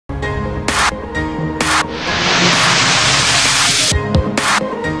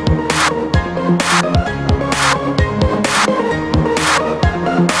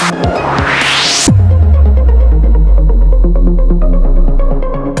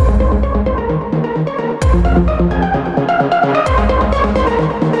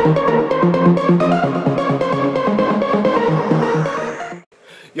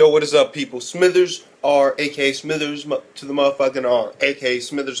What is up, people? Smithers R, aka Smithers to the motherfucking R, aka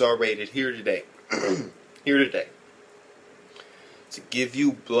Smithers R rated, here today. Here today to give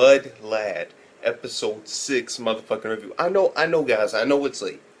you Blood Lad episode 6 motherfucking review. I know, guys. I know it's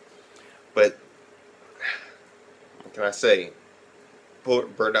late, but what can I say?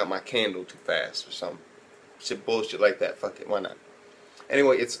 Burned out my candle too fast or some shit bullshit like that. Fuck it, why not?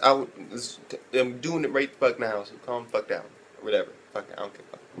 Anyway, it's out. I'm doing it right the fuck now, so calm the fuck down. Or whatever. Fuck it, I don't care.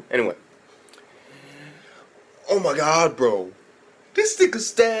 Anyway. Oh my god, bro. This nigga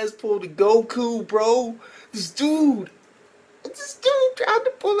Stas pulled a Goku, bro. This dude tried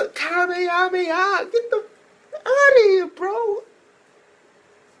to pull a Kamehameha. Get the out of here, bro.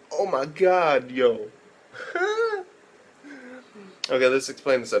 Oh my god, yo. Okay, let's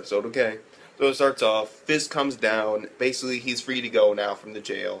explain this episode, okay? So it starts off, Fist comes down, basically he's free to go now from the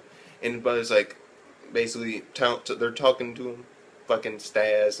jail, and but it's like, basically, they're talking to him, fucking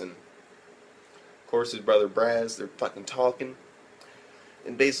Stas, and of course his brother Braz, they're fucking talking,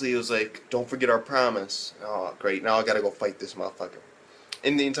 and basically it was like, don't forget our promise. Oh, great, now I gotta go fight this motherfucker.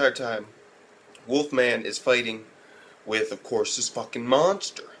 And the entire time, Wolfman is fighting with, of course, this fucking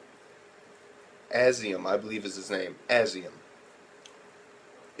monster. Azium, I believe is his name, Azium.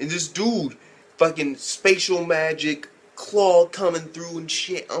 And this dude, fucking spatial magic, claw coming through and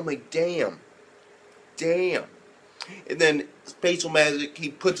shit. I'm like, damn. Damn. And then, spatial magic, he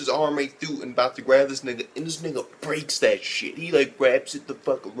puts his arm right through and about to grab this nigga. And this nigga breaks that shit. He, like, grabs it the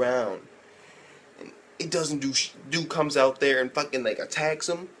fuck around. And it doesn't do dude comes out there and fucking, like, attacks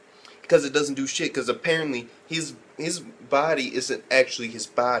him. Because it doesn't do shit. Because apparently, his body isn't actually his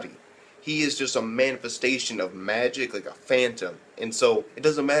body. He is just a manifestation of magic, like a phantom. And so, it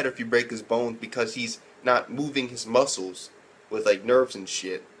doesn't matter if you break his bones because he's not moving his muscles with like nerves and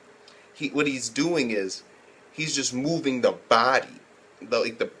shit. What he's doing is, he's just moving the body.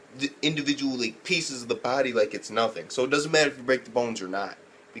 The individual like, pieces of the body like it's nothing. So it doesn't matter if you break the bones or not.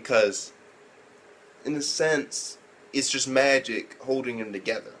 Because, in a sense, it's just magic holding him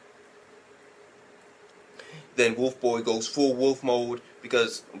together. Then Wolf Boy goes full wolf mode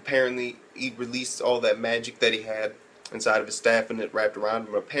because apparently he released all that magic that he had inside of his staff and it wrapped around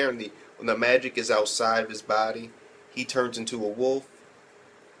him. Apparently, when the magic is outside of his body, he turns into a wolf.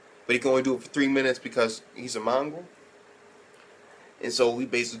 But he can only do it for 3 minutes because he's a mongrel. And so he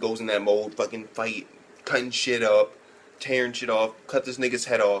basically goes in that mode, fucking fight, cutting shit up, tearing shit off, cut this nigga's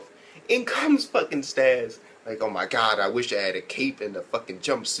head off. In comes fucking Stas. Like, oh my god, I wish I had a cape and a fucking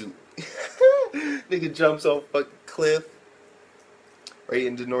jumpsuit. Nigga jumps off a fucking cliff right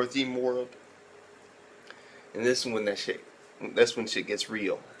into North Eden world. And that's when shit gets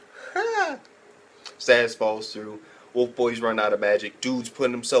real. Stas falls through. Wolf Boy's run out of magic. Dude's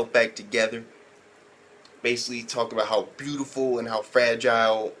putting himself back together. Basically talking about how beautiful and how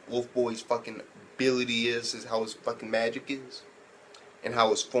fragile Wolf Boy's fucking ability is how his fucking magic is. And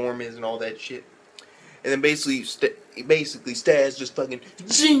how his form is and all that shit. And then basically Stas just fucking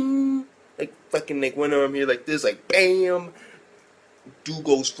zing! Like fucking like one arm here like this, like bam! Dude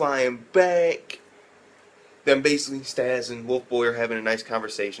goes flying back. Then basically Stas and Wolf Boy are having a nice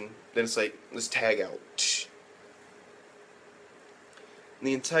conversation. Then it's like, let's tag out. And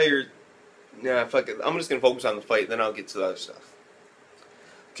the entire fuck it. I'm just gonna focus on the fight, then I'll get to the other stuff.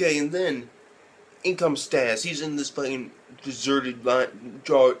 Okay, and then in comes Stas. He's in this fucking deserted,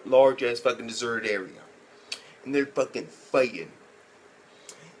 large ass fucking deserted area. And they're fucking fighting.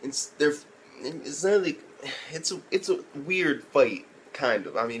 It's not like it's a weird fight, kind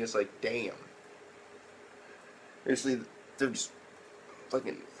of. I mean, it's like, damn. Basically, they're just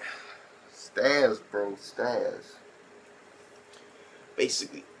fucking Stas, bro, Stas.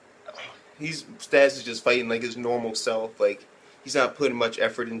 Basically, Stas is just fighting like his normal self. Like he's not putting much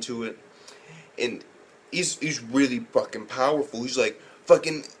effort into it, and he's really fucking powerful. He's like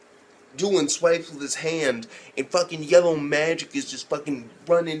fucking doing swipes with his hand, and fucking yellow magic is just fucking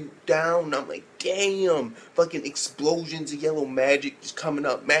running down. I'm like, damn, fucking explosions of yellow magic just coming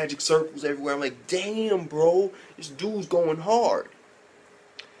up, magic circles everywhere. I'm like, damn, bro, this dude's going hard.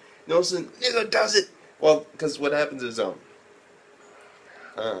 You know what I'm saying? Nigga does it. Well, because what happens is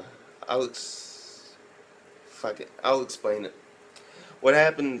I'll explain it.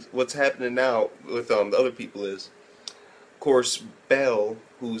 What's happening now with the other people is, of course, Belle,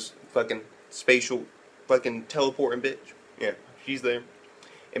 who's fucking spatial, fucking teleporting bitch. Yeah, she's there.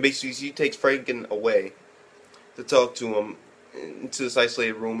 And basically she takes Franken away to talk to him into this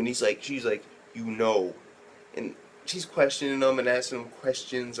isolated room, and she's like, you know. And she's questioning him and asking him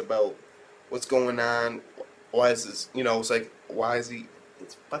questions about what's going on. Why is this, it's like, why is he,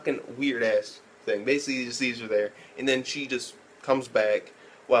 it's fucking weird ass thing. Basically he just sees her there, and then she just comes back.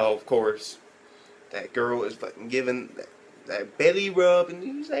 Well, of course, that girl is fucking giving that belly rub, and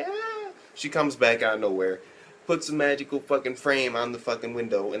he's like, ah. She comes back out of nowhere, puts a magical fucking frame on the fucking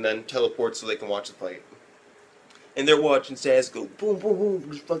window, and then teleports so they can watch the fight. And they're watching Stas go boom, boom, boom,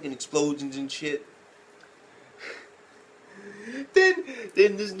 there's fucking explosions and shit. then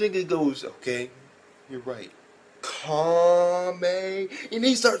this nigga goes, okay, you're right. Kame, and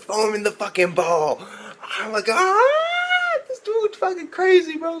he starts forming the fucking ball. I'm like, this dude's fucking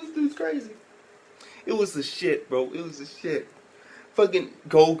crazy, bro. This dude's crazy. It was the shit, bro. It was the shit. Fucking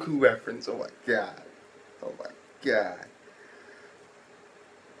Goku reference. Oh my god. Oh my god.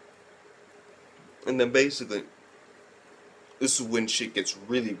 And then basically, this is when shit gets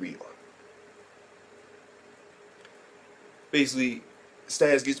really real. Basically,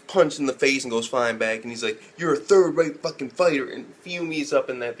 Stas gets punched in the face and goes flying back, and he's like, "You're a third-rate fucking fighter." And Fumi's up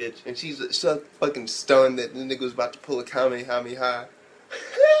in that bitch, and she's fucking stunned that the nigga was about to pull a Kamehameha.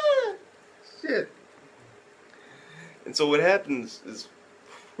 Shit. And so what happens is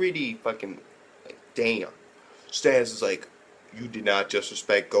pretty fucking like, damn. Stas is like, "You did not just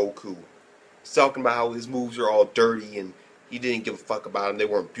respect Goku." He's talking about how his moves are all dirty and he didn't give a fuck about them. They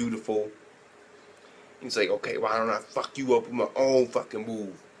weren't beautiful. He's like, okay, why don't I fuck you up with my own fucking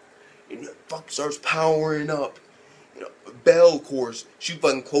move? And the fuck starts powering up. You know, Belle, of course, she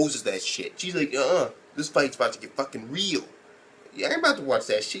fucking closes that shit. She's like, this fight's about to get fucking real. Yeah, I ain't about to watch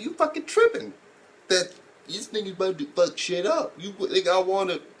that shit. You fucking tripping. That this nigga's about to fuck shit up. You think I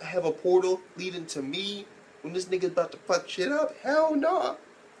want to have a portal leading to me when this nigga's about to fuck shit up? Hell no. Nah.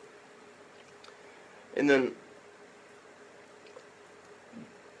 And then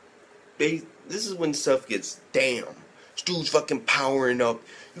this is when stuff gets damn. This dude's fucking powering up.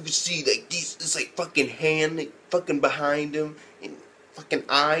 You can see like this like fucking hand like, fucking behind him and fucking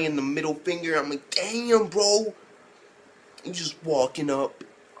eye and the middle finger. I'm like, damn, bro. He's just walking up.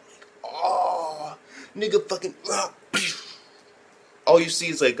 I'm like, oh, nigga, fucking. All you see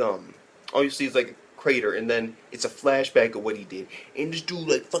is like a crater, and then it's a flashback of what he did, and this dude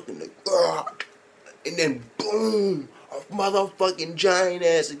like fucking like, and then boom. A motherfucking giant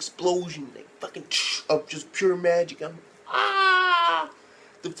ass explosion, like fucking of just pure magic. I'm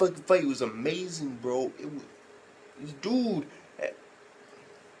the fucking fight was amazing, bro. It was, dude,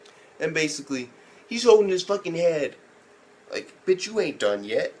 and basically he's holding his fucking head, like, bitch, you ain't done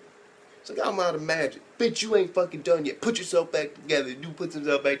yet. It's like, I'm out of magic, bitch, you ain't fucking done yet. Put yourself back together. Dude puts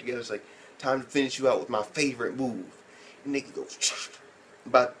himself back together. It's like time to finish you out with my favorite move. And nigga goes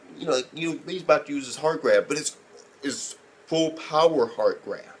about, he's about to use his heart grab, but it's full power heart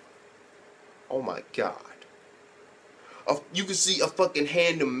grab. Oh my god. You can see a fucking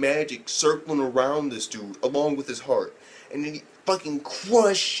hand of magic circling around this dude along with his heart. And then he fucking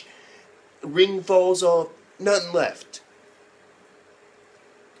crush. Ring falls off. Nothing left.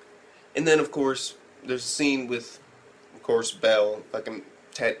 And then of course there's a scene with, of course, Belle, fucking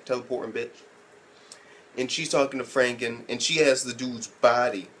teleporting bitch. And she's talking to Franken, and she has the dude's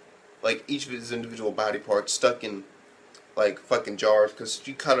body, like each of his individual body parts, stuck in like fucking jars, because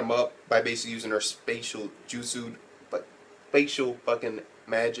she cut him up by basically using her spatial jutsu, but facial fucking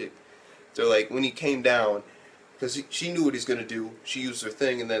magic. So like when he came down, because she knew what he's gonna do, she used her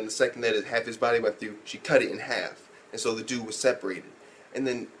thing, and then the second that half his body went through, she cut it in half, and so the dude was separated. And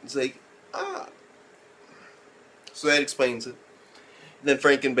then it's like, so that explains it. And then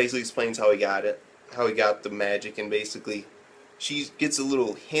Franken basically explains how he got it, how he got the magic, and basically she gets a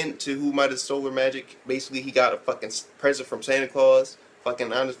little hint to who might have stole her magic. Basically, he got a fucking present from Santa Claus,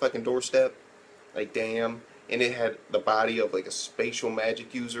 fucking on his fucking doorstep. Like, damn. And it had the body of, like, a spatial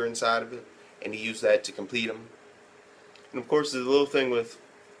magic user inside of it. And he used that to complete him. And, of course, there's a little thing with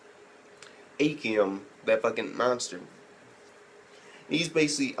Akium, that fucking monster. And he's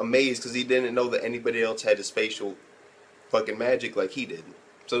basically amazed because he didn't know that anybody else had a spatial fucking magic like he did.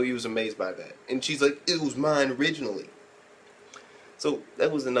 So he was amazed by that. And she's like, it was mine originally. So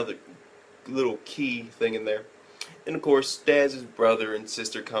that was another little key thing in there. And of course, Staz's brother and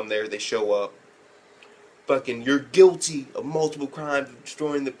sister come there. They show up. Fucking, you're guilty of multiple crimes of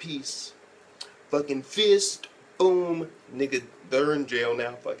destroying the peace. Fucking fist, boom, nigga, they're in jail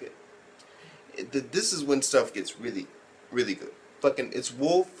now. Fuck it. This is when stuff gets really, really good. Fucking, it's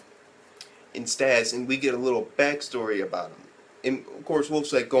Wolf and Staz, and we get a little backstory about him. And of course,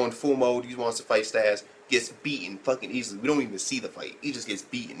 Wolf's like going full mode. He wants to fight Staz. Gets beaten fucking easily. We don't even see the fight. He just gets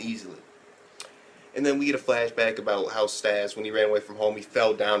beaten easily. And then we get a flashback about how Staz, when he ran away from home, he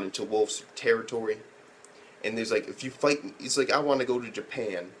fell down into Wolf's territory. And there's like, if you fight, it's like, I want to go to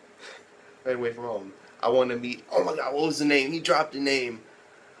Japan. Ran away from home. I want to meet, oh my god, what was the name? He dropped the name.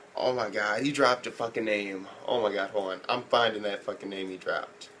 Oh my god, he dropped a fucking name. Oh my god, hold on. I'm finding that fucking name he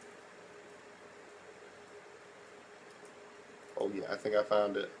dropped. Oh yeah, I think I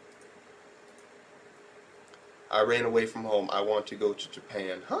found it. I ran away from home. I want to go to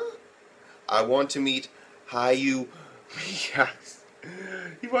Japan. Huh? I want to meet Hayu Miyakaze.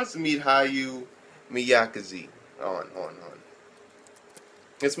 He wants to meet Hayu Miyakaze. On.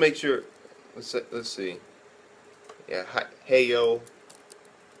 Let's make sure. Let's see. Yeah, Heyo.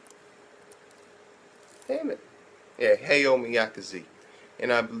 Damn it. Yeah, Heyo Miyakaze.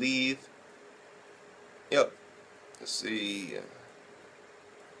 And I believe. Yep. Let's see.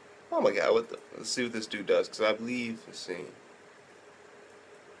 Oh my god, let's see what this dude does. Because I believe. Let's see.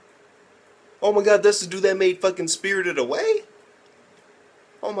 Oh my god, that's the dude that made fucking Spirited Away?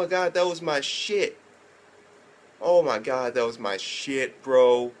 Oh my god, that was my shit. Oh my god, that was my shit,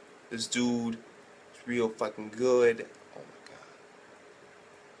 bro. This dude is real fucking good. Oh my god.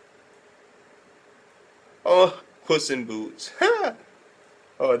 Oh, Puss in Boots.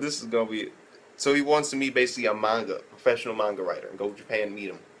 Oh, this is gonna be. So he wants to meet basically a professional manga writer, and go to Japan and meet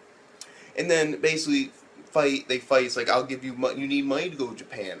him. And then basically they fight. It's like, I'll give you money. You need money to go to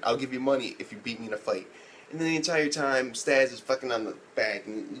Japan. I'll give you money if you beat me in a fight. And then the entire time, Staz is fucking on the back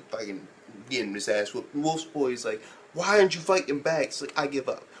and he's fucking getting his ass whooped. Wolf's Boy's like, why aren't you fighting back? It's like, I give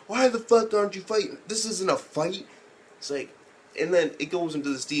up. Why the fuck aren't you fighting? This isn't a fight. It's like, and then it goes into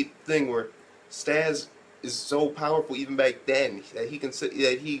this deep thing where Staz is so powerful even back then that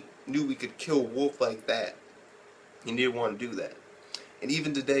he knew we could kill Wolf like that. He didn't want to do that. And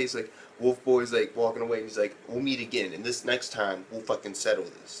even today, it's like, Wolf Boy's like walking away and he's like, we'll meet again, and this next time we'll fucking settle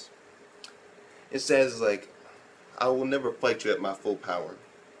this. It says like, I will never fight you at my full power,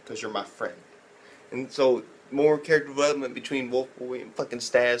 because you're my friend. And so, more character development between Wolf Boy and fucking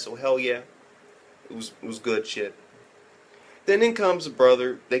Staz, so hell yeah. It was good shit. Then in comes the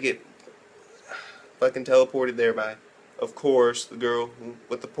brother, they get fucking teleported there by, of course, the girl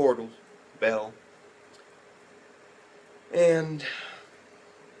with the portals, Belle. And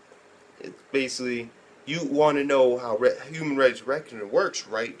it's basically, you want to know how human resurrection works,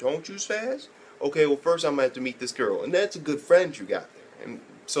 right? Don't you, Staz? Okay, well first I'm going to have to meet this girl. And that's a good friend you got there. And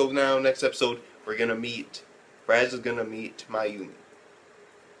so now, next episode, we're going to meet, Braz is going to meet Mayumi.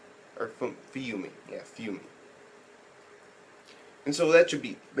 Or Fuyumi. Yeah, Fuyumi. And so that should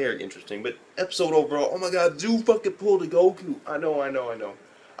be very interesting. But episode overall, oh my god, dude fucking pulled a Goku. I know.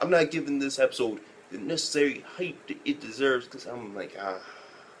 I'm not giving this episode the necessary hype that it deserves, because I'm like,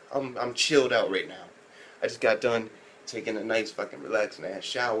 I'm chilled out right now. I just got done taking a nice fucking relaxing ass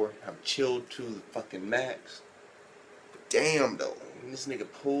shower. I'm chilled to the fucking max. But damn though, when this nigga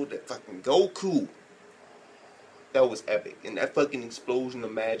pulled that fucking Goku, that was epic. And that fucking explosion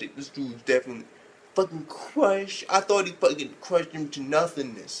of magic, this dude's definitely fucking crushed. I thought he fucking crushed him to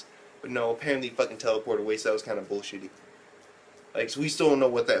nothingness. But no, apparently he fucking teleported away, so that was kind of bullshitty. Like, so we still don't know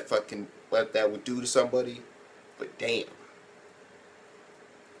what that would do to somebody. But damn.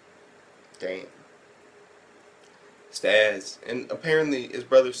 Damn. Staz. And apparently his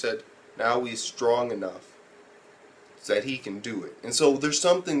brother said now he's strong enough so that he can do it. And so there's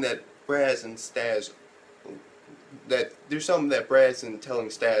something that Braz and Staz, there's something that Braz and telling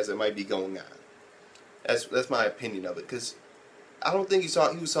Staz that might be going on. That's my opinion of it. Because I don't think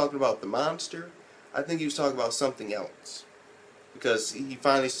he was talking about the monster. I think he was talking about something else. Because he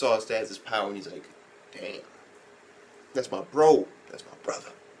finally saw Staz's power and he's like, damn. That's my bro. That's my brother.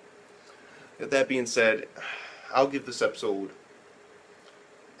 With that being said, I'll give this episode,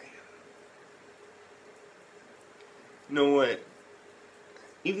 you know what,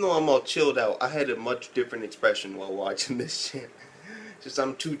 even though I'm all chilled out, I had a much different expression while watching this shit. Just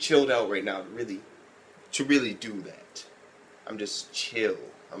I'm too chilled out right now to really do that. I'm just chill.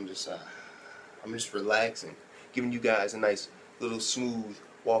 I'm just relaxing, giving you guys a nice little smooth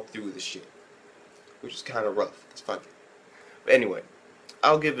walk through the shit, which is kind of rough. It's funny, but anyway,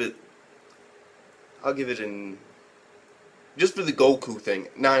 I'll give it an, just for the Goku thing,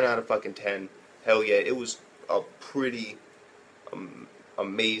 9 out of fucking 10. Hell yeah, it was a pretty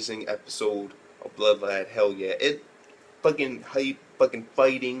amazing episode of Blood Lad. Hell yeah, it fucking hype, fucking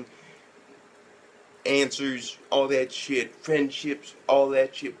fighting, answers, all that shit, friendships, all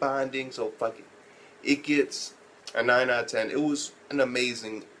that shit, bonding. So fucking, it gets a 9 out of 10. It was an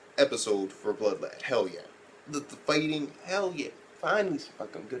amazing episode for Blood Lad. Hell yeah, the fighting, hell yeah, finally some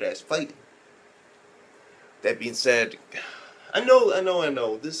fucking good ass fighting. That being said, I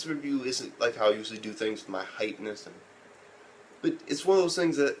know, this review isn't like how I usually do things with my hypeness, but it's one of those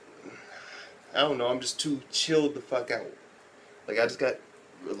things that, I don't know, I'm just too chilled the fuck out. Like, I just got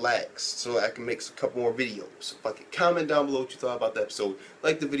relax so I can make a couple more videos. So fucking comment down below what you thought about the episode.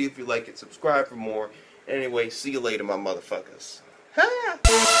 Like the video if you like it. Subscribe for more. Anyway, see you later, my motherfuckers. Ha!